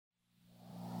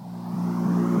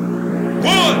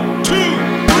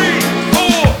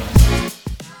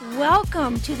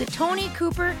Welcome to the Toni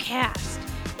Cooper Cast.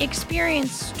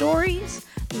 Experience stories,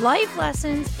 life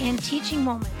lessons, and teaching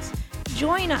moments.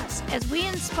 Join us as we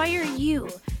inspire you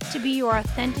to be your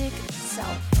authentic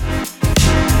self.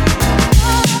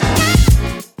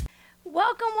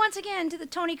 Welcome once again to the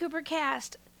Toni Cooper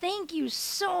Cast. Thank you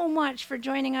so much for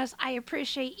joining us. I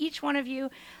appreciate each one of you.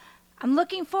 I'm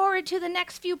looking forward to the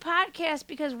next few podcasts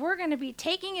because we're going to be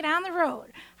taking it on the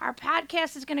road. Our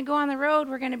podcast is going to go on the road.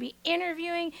 We're going to be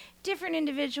interviewing different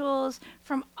individuals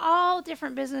from all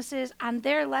different businesses on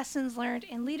their lessons learned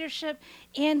in leadership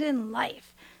and in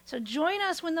life. So join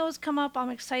us when those come up.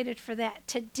 I'm excited for that.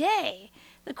 Today,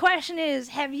 the question is,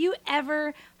 have you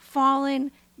ever fallen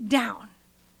down?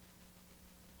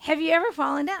 Have you ever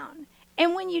fallen down?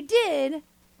 And when you did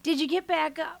you get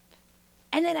back up?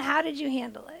 And then how did you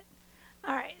handle it?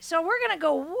 All right, so we're going to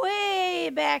go way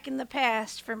back in the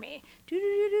past for me.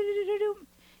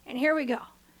 And here we go.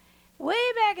 Way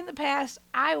back in the past,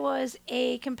 I was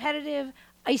a competitive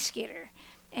ice skater.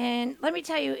 And let me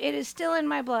tell you, it is still in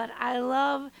my blood. I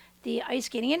love the ice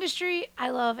skating industry. I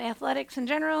love athletics in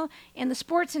general and the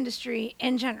sports industry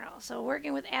in general. So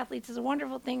working with athletes is a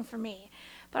wonderful thing for me.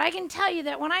 But I can tell you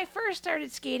that when I first started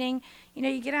skating,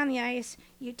 you get on the ice,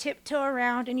 you tiptoe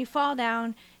around, and you fall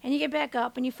down, and you get back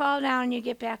up, and you fall down, and you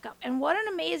get back up. And what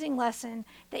an amazing lesson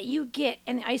that you get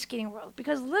in the ice skating world.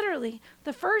 Because literally,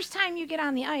 the first time you get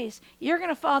on the ice, you're going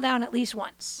to fall down at least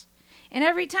once. And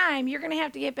every time, you're going to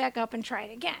have to get back up and try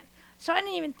it again. So I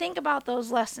didn't even think about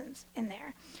those lessons in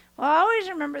there. Well, I always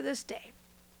remember this day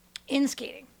in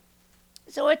skating.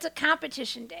 So it's a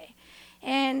competition day.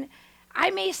 And I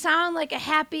may sound like a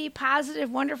happy, positive,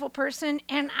 wonderful person,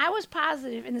 and I was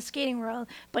positive in the skating world,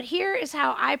 but here is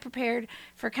how I prepared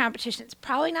for competitions.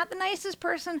 Probably not the nicest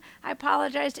person. I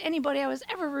apologize to anybody I was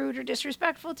ever rude or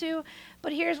disrespectful to,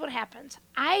 but here's what happens.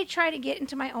 I try to get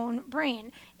into my own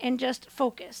brain and just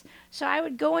focus. So I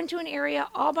would go into an area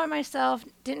all by myself,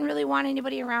 didn't really want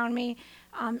anybody around me,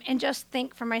 and just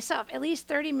think for myself, at least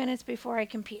 30 minutes before I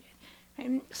competed.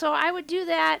 And so I would do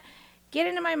that. Get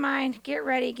into my mind, get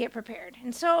ready, get prepared.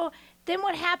 And so then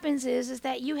what happens is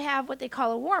that you have what they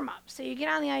call a warm-up. So you get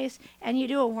on the ice and you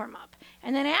do a warm-up.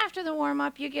 And then after the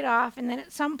warm-up, you get off. And then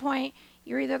at some point,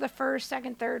 you're either the first,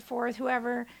 second, third, fourth,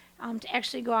 whoever, to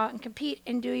actually go out and compete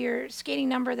and do your skating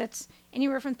number that's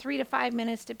anywhere from 3 to 5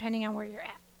 minutes, depending on where you're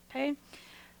at. Okay?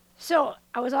 So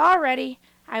I was all ready.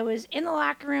 I was in the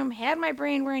locker room, had my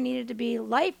brain where I needed to be.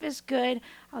 Life is good.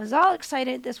 I was all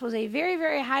excited. This was a very,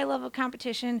 very high-level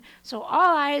competition, so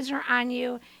all eyes are on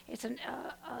you. It's a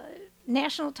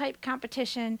national-type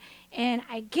competition, and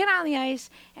I get on the ice,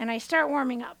 and I start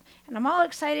warming up. And I'm all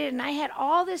excited, and I had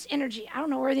all this energy. I don't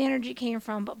know where the energy came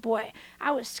from, but boy,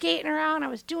 I was skating around. I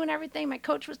was doing everything. My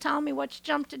coach was telling me which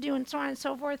jump to do and so on and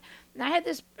so forth. And I had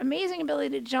this amazing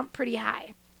ability to jump pretty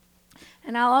high.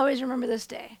 And I'll always remember this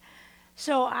day.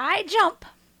 So I jump,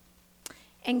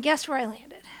 and guess where I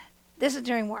landed? This is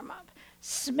during warm-up.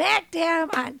 Smack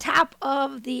dab on top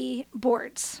of the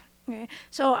boards. Okay?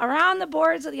 So around the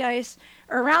boards of the ice,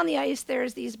 or around the ice,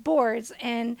 there's these boards,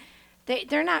 and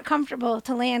they're not comfortable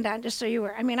to land on, just so you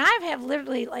were. I mean, I have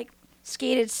literally,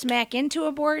 skated smack into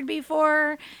a board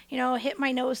before, hit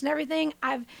my nose and everything.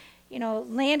 I've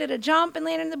landed a jump and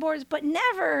landed in the boards, but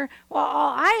never while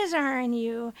all eyes are on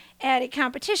you at a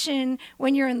competition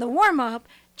when you're in the warm-up,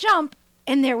 jump,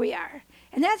 and there we are.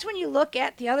 And that's when you look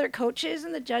at the other coaches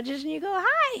and the judges and you go,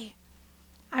 hi,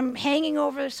 I'm hanging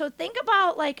over. So think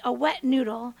about like a wet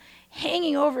noodle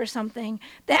hanging over something.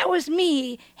 That was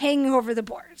me hanging over the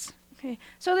boards. Okay.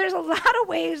 So there's a lot of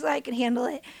ways that I can handle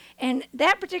it. And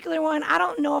that particular one, I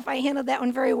don't know if I handled that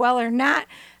one very well or not.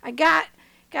 I got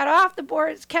off the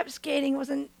boards, kept skating, was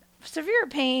in severe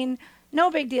pain, no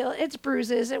big deal. It's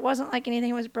bruises. It wasn't like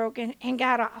anything was broken, and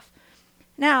got off.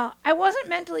 Now, I wasn't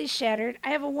mentally shattered.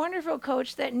 I have a wonderful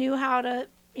coach that knew how to,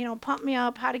 pump me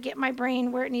up, how to get my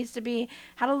brain where it needs to be,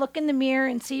 how to look in the mirror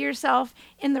and see yourself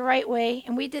in the right way,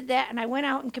 and we did that, and I went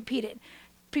out and competed.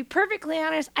 To be perfectly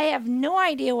honest, I have no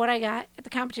idea what I got at the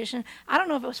competition. I don't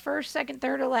know if it was first, second,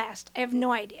 third, or last. I have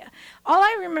no idea. All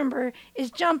I remember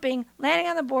is jumping, landing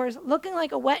on the boards, looking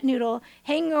like a wet noodle,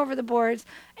 hanging over the boards,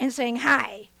 and saying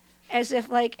hi, as if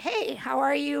like, hey, how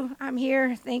are you? I'm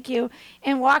here, thank you,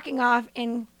 and walking off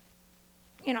in,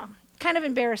 kind of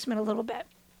embarrassment a little bit.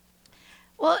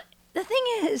 Well, the thing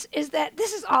is that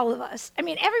this is all of us. I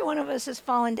mean, every one of us has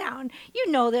fallen down.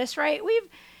 You know this, right?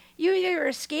 You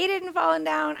either skated and fallen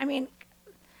down. I mean,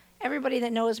 everybody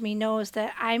that knows me knows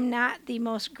that I'm not the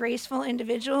most graceful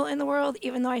individual in the world,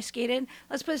 even though I skated.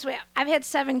 Let's put it this way. I've had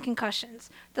 7 concussions.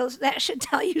 That should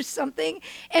tell you something.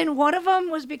 And one of them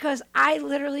was because I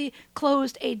literally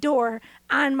closed a door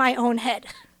on my own head.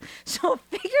 So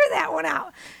figure that one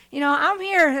out. I'm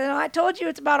here. I told you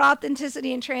it's about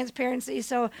authenticity and transparency.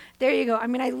 So there you go. I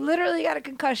mean, I literally got a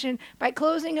concussion by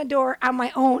closing a door on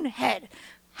my own head.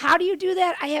 How do you do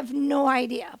that? I have no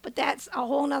idea, but that's a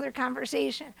whole nother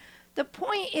conversation. The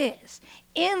point is,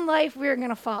 in life, we're going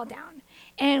to fall down.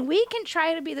 And we can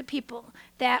try to be the people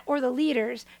or the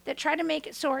leaders that try to make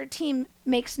it so our team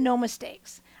makes no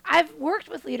mistakes. I've worked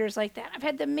with leaders like that. I've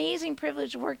had the amazing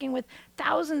privilege of working with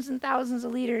thousands and thousands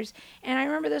of leaders. And I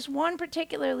remember this one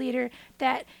particular leader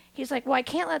that he's like, well, I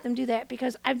can't let them do that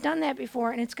because I've done that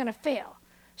before and it's going to fail.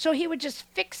 So he would just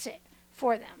fix it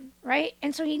for them, right?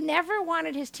 And so he never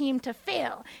wanted his team to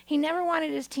fail. He never wanted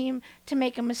his team to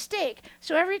make a mistake.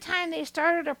 So every time they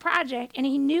started a project and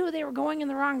he knew they were going in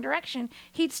the wrong direction,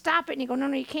 he'd stop it and he'd go, no,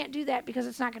 you can't do that because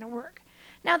it's not going to work.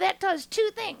 Now that does 2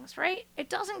 things, right? It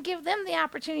doesn't give them the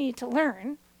opportunity to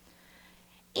learn.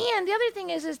 And the other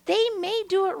thing is they may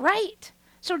do it right.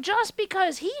 So just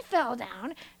because he fell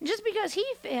down, just because he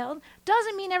failed,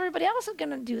 doesn't mean everybody else is going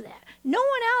to do that. No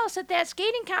one else at that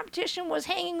skating competition was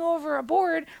hanging over a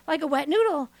board like a wet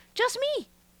noodle. Just me,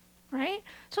 right?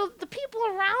 So the people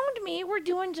around me were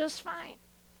doing just fine.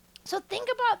 So think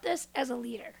about this as a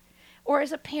leader or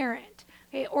as a parent,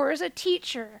 okay, or as a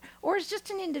teacher or as just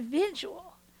an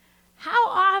individual. How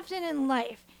often in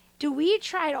life do we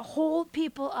try to hold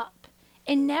people up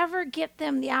and never get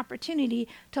them the opportunity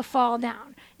to fall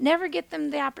down, never get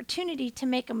them the opportunity to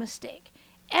make a mistake?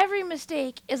 Every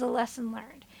mistake is a lesson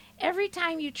learned. Every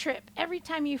time you trip, every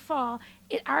time you fall,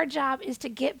 our job is to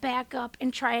get back up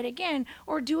and try it again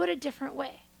or do it a different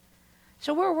way.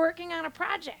 So we're working on a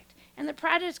project, and the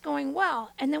project's going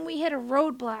well, and then we hit a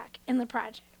roadblock in the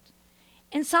project,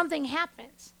 and something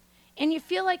happens, and you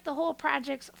feel like the whole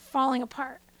project's falling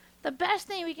apart. The best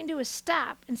thing we can do is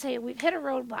stop and say, we've hit a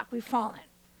roadblock, we've fallen.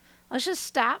 Let's just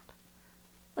stop.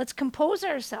 Let's compose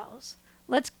ourselves.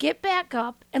 Let's get back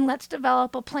up, and let's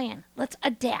develop a plan. Let's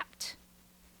adapt.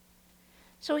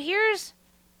 So here's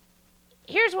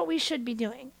what we should be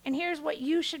doing, and here's what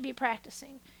you should be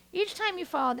practicing. Each time you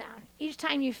fall down, each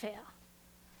time you fail,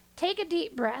 take a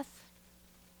deep breath,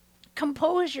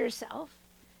 compose yourself,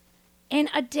 and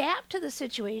adapt to the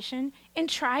situation and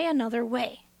try another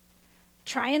way.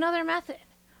 Try another method.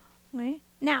 Okay?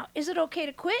 Now, is it okay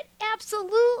to quit?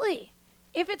 Absolutely.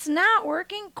 If it's not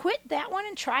working, quit that one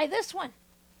and try this one.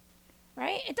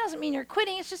 Right? It doesn't mean you're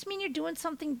quitting. It just means you're doing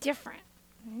something different.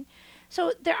 Okay?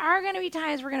 So there are going to be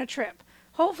times we're going to trip.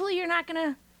 Hopefully you're not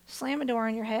going to slam a door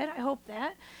on your head. I hope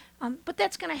that. But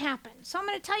that's going to happen. So I'm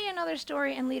going to tell you another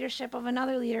story in leadership of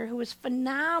another leader who was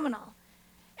phenomenal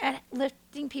at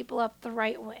lifting people up the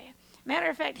right way. Matter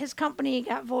of fact, his company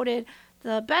got voted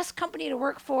the best company to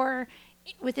work for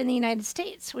within the United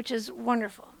States, which is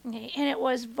wonderful. Okay? And it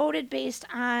was voted based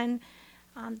on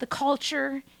the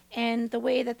culture and the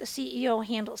way that the CEO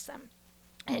handles them.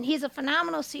 And he's a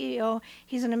phenomenal CEO.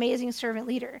 He's an amazing servant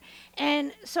leader.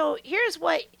 And so here's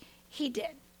what he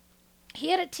did. He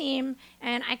had a team,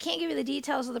 and I can't give you the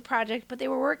details of the project, but they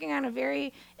were working on a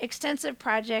very extensive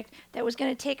project that was going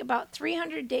to take about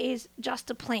 300 days just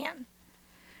to plan.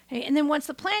 Okay? And then once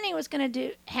the planning was going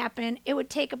to happen, it would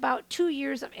take about 2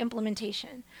 years of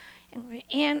implementation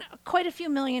and quite a few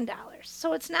 $1 million.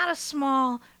 So it's not a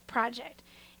small project.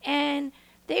 And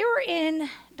they were in,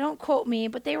 don't quote me,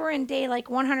 but they were in day like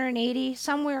 180,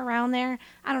 somewhere around there.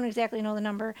 I don't exactly know the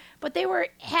number, but they were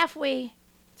halfway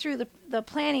through the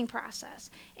planning process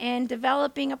and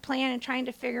developing a plan and trying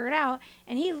to figure it out.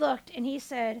 And he looked and he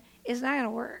said, it's not going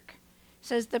to work. He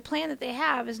says, the plan that they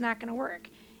have is not going to work.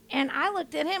 And I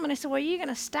looked at him and I said, well, are you going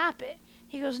to stop it?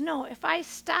 He goes, no, if I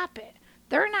stop it,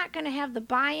 they're not going to have the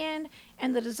buy-in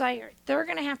and the desire. They're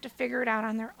going to have to figure it out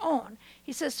on their own.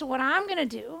 He says, so what I'm going to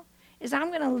do is I'm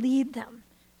going to lead them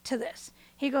to this.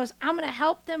 He goes, I'm going to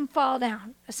help them fall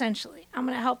down, essentially. I'm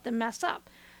going to help them mess up.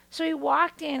 So he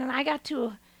walked in, and I got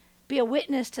to be a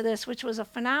witness to this, which was a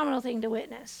phenomenal thing to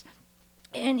witness.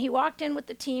 And he walked in with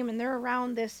the team, and they're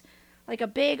around this, like a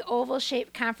big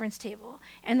oval-shaped conference table,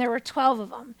 and there were 12 of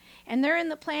them. And they're in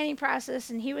the planning process,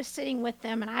 and he was sitting with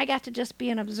them, and I got to just be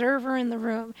an observer in the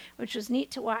room, which was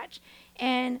neat to watch.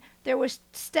 And there was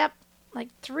like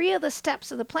 3 of the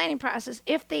steps of the planning process.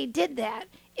 If they did that,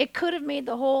 it could have made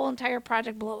the whole entire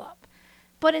project blow up.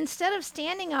 But instead of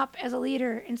standing up as a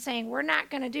leader and saying, we're not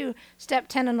going to do step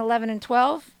 10 and 11 and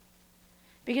 12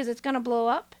 because it's going to blow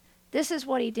up, this is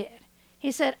what he did.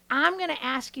 He said, I'm going to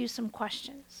ask you some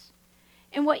questions.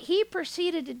 And what he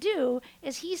proceeded to do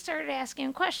is he started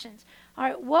asking questions. All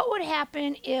right, what would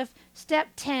happen if step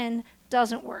 10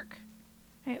 doesn't work?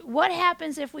 Right, what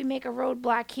happens if we make a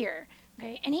roadblock here?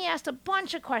 Okay, and he asked a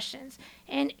bunch of questions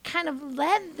and kind of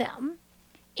led them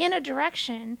in a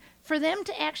direction for them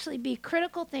to actually be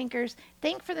critical thinkers,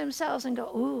 think for themselves and go,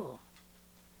 ooh,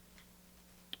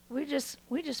 we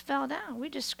just fell down. We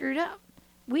just screwed up.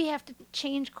 We have to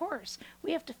change course.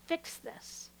 We have to fix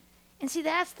this. And see,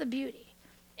 that's the beauty.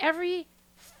 Every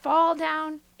fall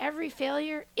down, every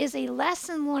failure is a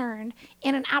lesson learned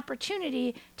and an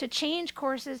opportunity to change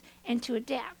courses and to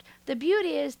adapt. The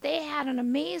beauty is they had an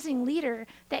amazing leader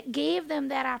that gave them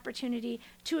that opportunity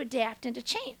to adapt and to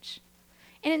change.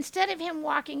 And instead of him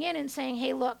walking in and saying,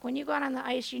 hey, look, when you go out on the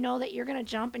ice, you know that you're going to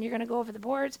jump and you're going to go over the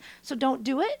boards, so don't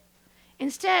do it.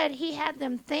 Instead, he had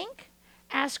them think,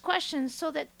 ask questions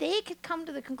so that they could come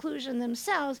to the conclusion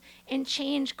themselves and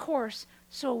change course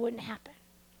so it wouldn't happen.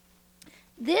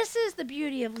 This is the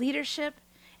beauty of leadership,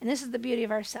 and this is the beauty of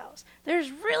ourselves.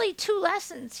 There's really two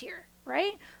lessons here,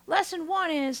 right? Lesson one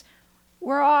is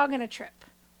we're all going to trip.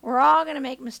 We're all going to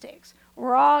make mistakes.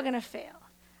 We're all going to fail.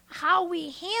 How we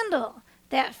handle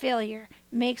that failure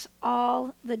makes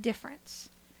all the difference.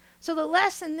 So the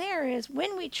lesson there is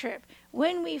when we trip,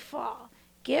 when we fall,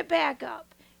 get back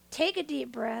up, take a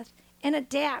deep breath, and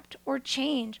adapt or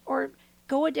change or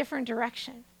go a different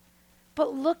direction.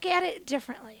 But look at it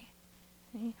differently.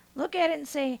 Okay? Look at it and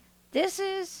say, this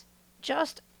is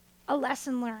just a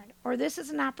lesson learned, or this is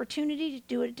an opportunity to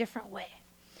do it a different way.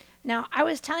 Now, I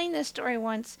was telling this story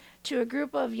once to a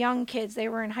group of young kids. They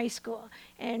were in high school.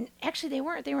 And actually, they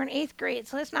weren't. They were in 8th grade,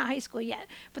 so that's not high school yet.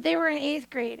 But they were in 8th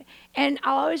grade. And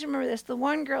I'll always remember this. The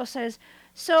one girl says,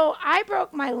 so I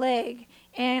broke my leg,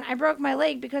 and I broke my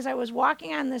leg because I was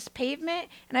walking on this pavement,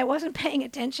 and I wasn't paying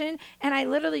attention, and I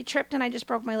literally tripped, and I just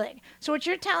broke my leg. So what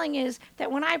you're telling is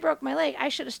that when I broke my leg, I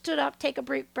should have stood up, take a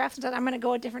brief breath, and said, I'm going to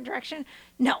go a different direction?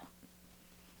 No.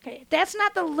 Okay, that's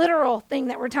not the literal thing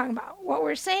that we're talking about. What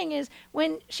we're saying is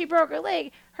when she broke her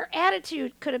leg, her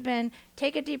attitude could have been,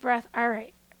 take a deep breath. All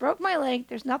right, I broke my leg.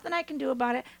 There's nothing I can do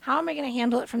about it. How am I going to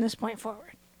handle it from this point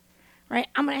forward? Right?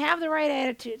 I'm going to have the right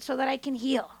attitude so that I can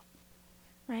heal.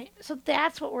 Right? So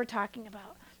that's what we're talking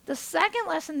about. The second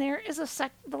lesson there is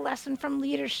the lesson from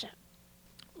leadership.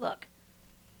 Look,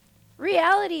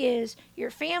 reality is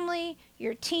your family,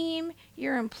 your team,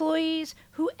 your employees,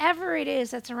 whoever it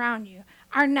is that's around you,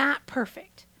 are not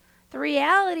perfect. The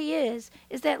reality is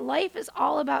that life is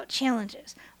all about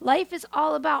challenges. Life is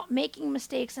all about making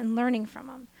mistakes and learning from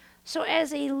them. So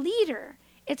as a leader,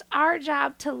 it's our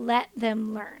job to let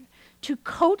them learn, to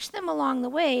coach them along the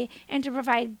way, and to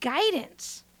provide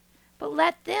guidance. But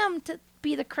let them to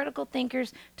be the critical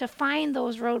thinkers to find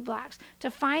those roadblocks, to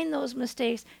find those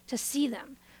mistakes, to see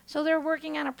them. So they're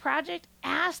working on a project,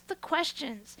 ask the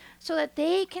questions so that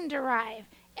they can derive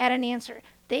at an answer.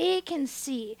 They can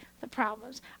see the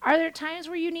problems. Are there times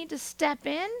where you need to step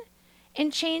in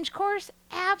and change course?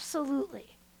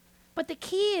 Absolutely. But the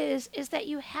key is that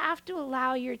you have to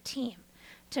allow your team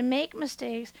to make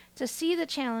mistakes, to see the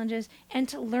challenges, and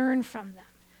to learn from them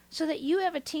so that you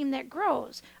have a team that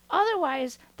grows.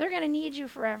 Otherwise, they're going to need you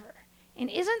forever. And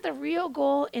isn't the real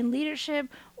goal in leadership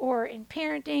or in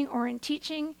parenting or in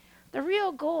teaching, the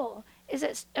real goal is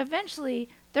that eventually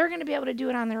they're going to be able to do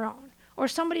it on their own. Or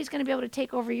somebody's going to be able to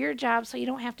take over your job so you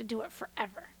don't have to do it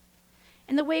forever.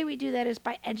 And the way we do that is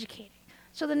by educating.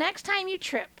 So the next time you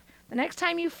trip, the next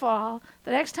time you fall,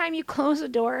 the next time you close a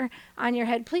door on your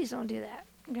head, please don't do that.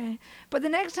 Okay? But the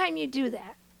next time you do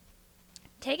that,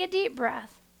 take a deep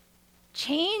breath,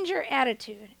 change your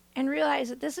attitude, and realize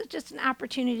that this is just an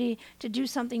opportunity to do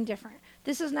something different.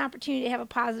 This is an opportunity to have a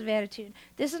positive attitude.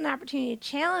 This is an opportunity to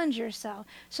challenge yourself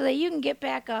so that you can get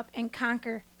back up and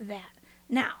conquer that.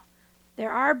 Now,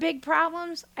 there are big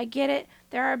problems. I get it.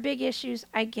 There are big issues.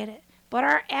 I get it. But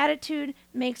our attitude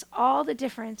makes all the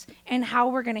difference in how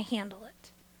we're going to handle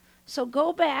it. So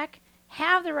go back,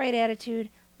 have the right attitude,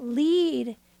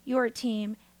 lead your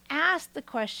team, ask the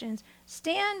questions,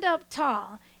 stand up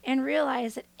tall, and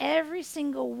realize that every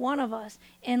single one of us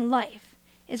in life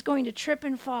is going to trip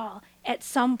and fall at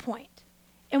some point.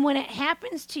 And when it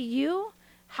happens to you,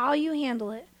 how you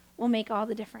handle it will make all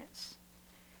the difference.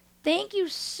 Thank you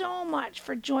so much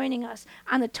for joining us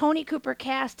on the Toni Cooper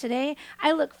Cast today.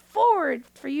 I look forward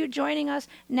for you joining us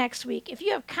next week. If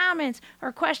you have comments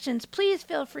or questions, please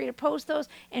feel free to post those,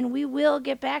 and we will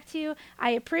get back to you. I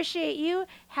appreciate you.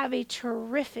 Have a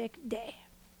terrific day.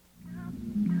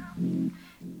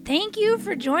 Thank you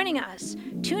for joining us.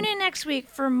 Tune in next week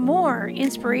for more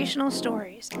inspirational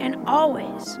stories. And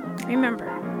always,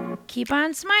 remember, keep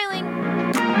on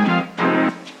smiling.